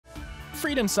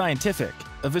Freedom Scientific,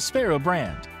 a Vispero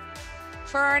brand.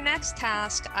 For our next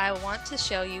task, I want to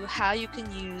show you how you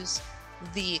can use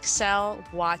the Excel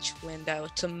watch window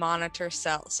to monitor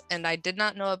cells. And I did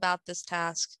not know about this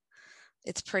task.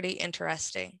 It's pretty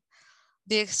interesting.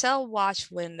 The Excel watch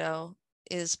window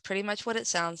is pretty much what it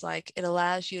sounds like. It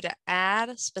allows you to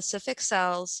add specific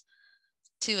cells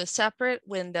to a separate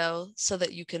window so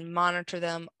that you can monitor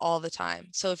them all the time.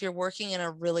 So if you're working in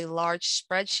a really large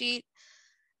spreadsheet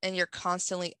and you're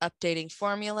constantly updating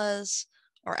formulas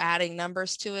or adding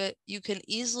numbers to it, you can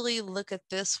easily look at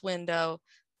this window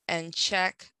and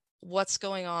check what's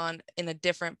going on in a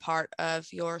different part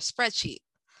of your spreadsheet.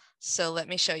 So let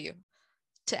me show you.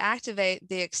 To activate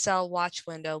the Excel watch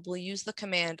window, we'll use the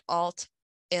command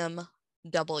Alt-MW.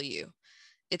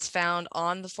 It's found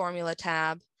on the Formula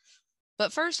tab.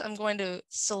 But first, I'm going to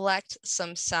select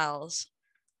some cells.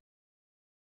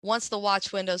 Once the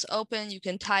watch window is open, you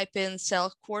can type in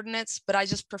cell coordinates, but I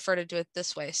just prefer to do it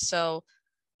this way. So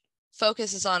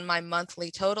focus is on my monthly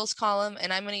totals column,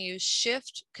 and I'm going to use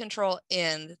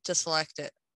Shift-Control-N to select it.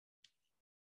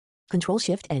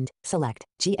 Control-Shift-End, select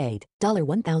G8,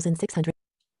 $1,600.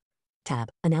 Tab,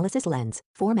 Analysis Lens,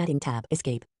 Formatting tab,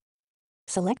 Escape.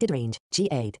 Selected range,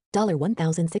 G8,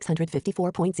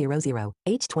 $1,654.00,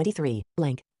 H23,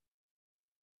 blank.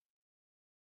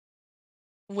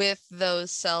 With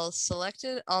those cells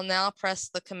selected, I'll now press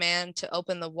the command to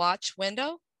open the watch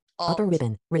window. Upper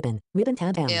ribbon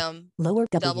tab down. M, Lower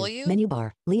W. menu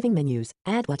bar, leaving menus,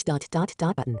 add watch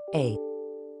button, A.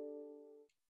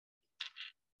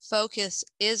 Focus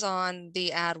is on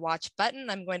the add watch button.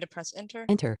 I'm going to press enter.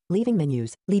 Enter, leaving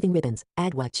menus, leaving ribbons,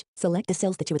 add watch. Select the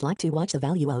cells that you would like to watch the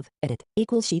value of, edit,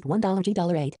 equals sheet $1 G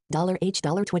 $8, H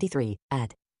 $23,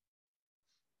 add.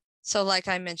 So like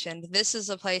I mentioned, this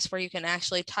is a place where you can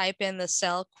actually type in the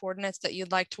cell coordinates that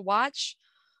you'd like to watch,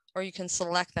 or you can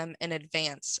select them in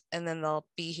advance and then they'll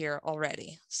be here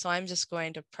already. So I'm just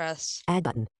going to press Add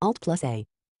button, Alt+A.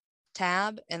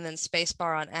 Tab and then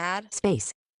spacebar on add.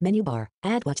 Space, menu bar,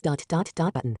 add watch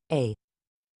button, A.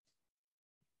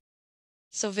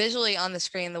 So visually on the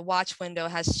screen, the watch window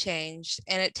has changed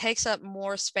and it takes up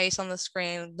more space on the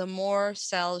screen the more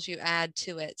cells you add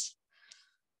to it.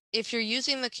 If you're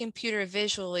using the computer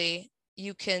visually,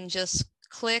 you can just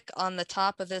click on the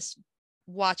top of this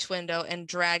watch window and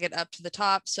drag it up to the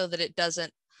top so that it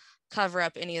doesn't cover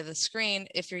up any of the screen.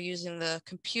 If you're using the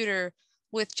computer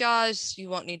with JAWS, you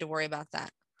won't need to worry about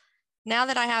that. Now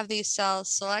that I have these cells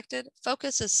selected,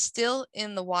 focus is still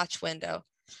in the watch window.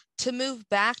 To move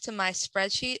back to my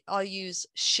spreadsheet, I'll use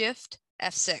Shift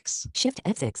F6. Shift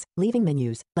F6, leaving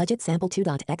menus, budget sample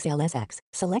 2.xlsx,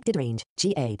 selected range,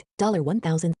 G8,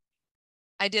 $1,000.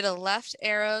 I did a left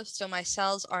arrow so my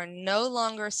cells are no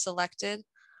longer selected.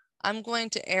 I'm going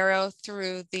to arrow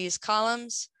through these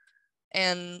columns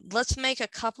and let's make a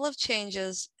couple of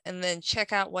changes and then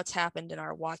check out what's happened in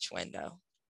our watch window.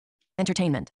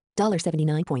 Entertainment,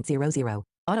 $79.00,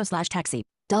 auto/taxi,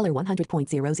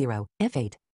 $100.00,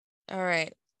 F8. All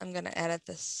right, I'm going to edit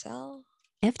this cell.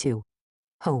 F2.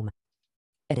 Home.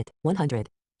 Edit 100.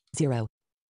 0.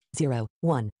 0.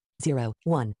 1. 0.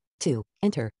 1. 2.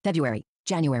 Enter. February.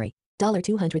 January.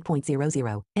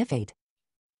 $200.00. F8.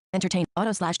 Entertain.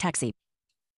 Auto/taxi.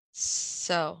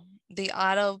 So the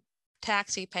auto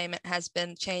taxi payment has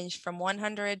been changed from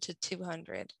 100 to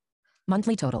 200.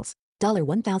 Monthly totals.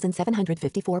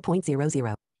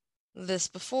 $1,754.00. This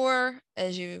before,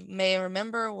 as you may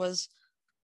remember, was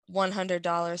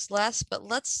 $100 less, but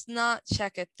let's not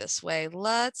check it this way.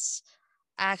 Let's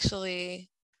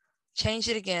actually change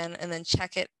it again and then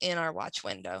check it in our watch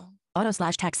window.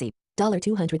 Auto/taxi,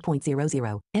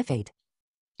 $200.00, F8.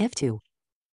 F2.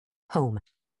 Home.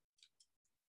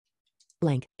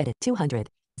 Blank, edit 200,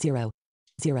 0,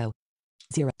 0,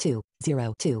 0, 2,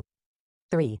 0, 2,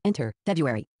 3, enter,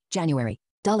 February, January,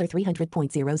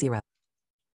 $300.00.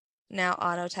 Now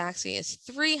auto taxi is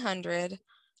 300.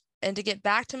 And to get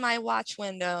back to my watch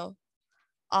window,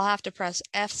 I'll have to press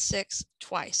F6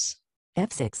 twice.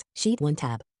 F6, sheet 1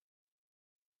 tab.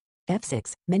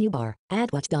 F6, menu bar,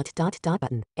 add watch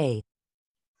button, A.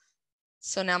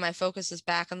 So now my focus is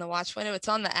back on the watch window. It's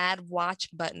on the add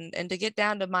watch button. And to get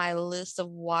down to my list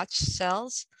of watch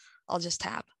cells, I'll just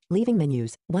tap. Leaving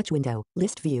menus, watch window,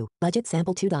 list view, budget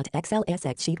sample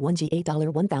 2.xlsx sheet 1 G8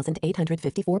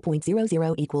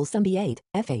 $1,854.00 equals sum B8,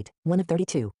 F8, 1 of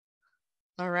 32.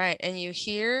 All right, and you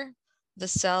hear the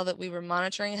cell that we were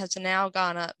monitoring has now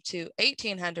gone up to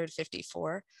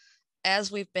 1,854.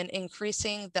 As we've been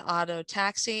increasing the auto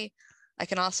taxi, I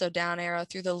can also down arrow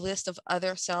through the list of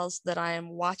other cells that I am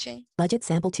watching. Budget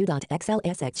sample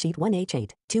 2.xlsx sheet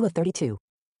 1H8, 2 of 32.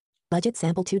 Budget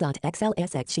sample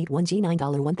 2.xlsx sheet 1G $9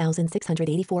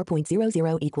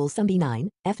 1684.00 equals sum B9,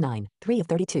 F9, 3 of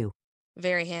 32.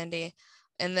 Very handy.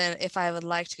 And then if I would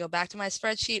like to go back to my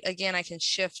spreadsheet, again, I can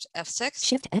Shift F6.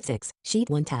 Shift F6, sheet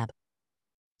 1 tab.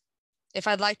 If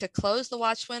I'd like to close the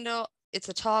watch window, it's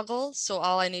a toggle. So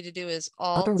all I need to do is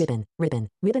Alt, Upper ribbon, ribbon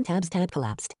tabs tab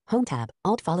collapsed. Home tab,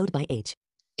 Alt followed by H.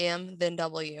 M, then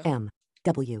W. M,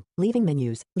 W, leaving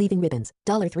menus, leaving ribbons,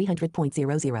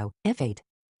 $300.00, F8.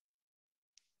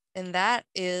 And that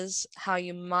is how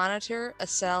you monitor a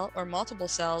cell or multiple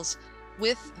cells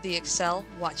with the Excel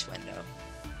watch window.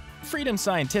 Freedom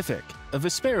Scientific, a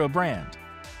Vispero brand.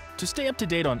 To stay up to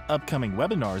date on upcoming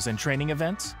webinars and training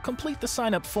events, complete the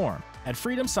sign-up form at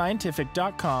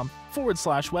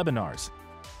freedomscientific.com/webinars.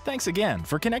 Thanks again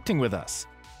for connecting with us.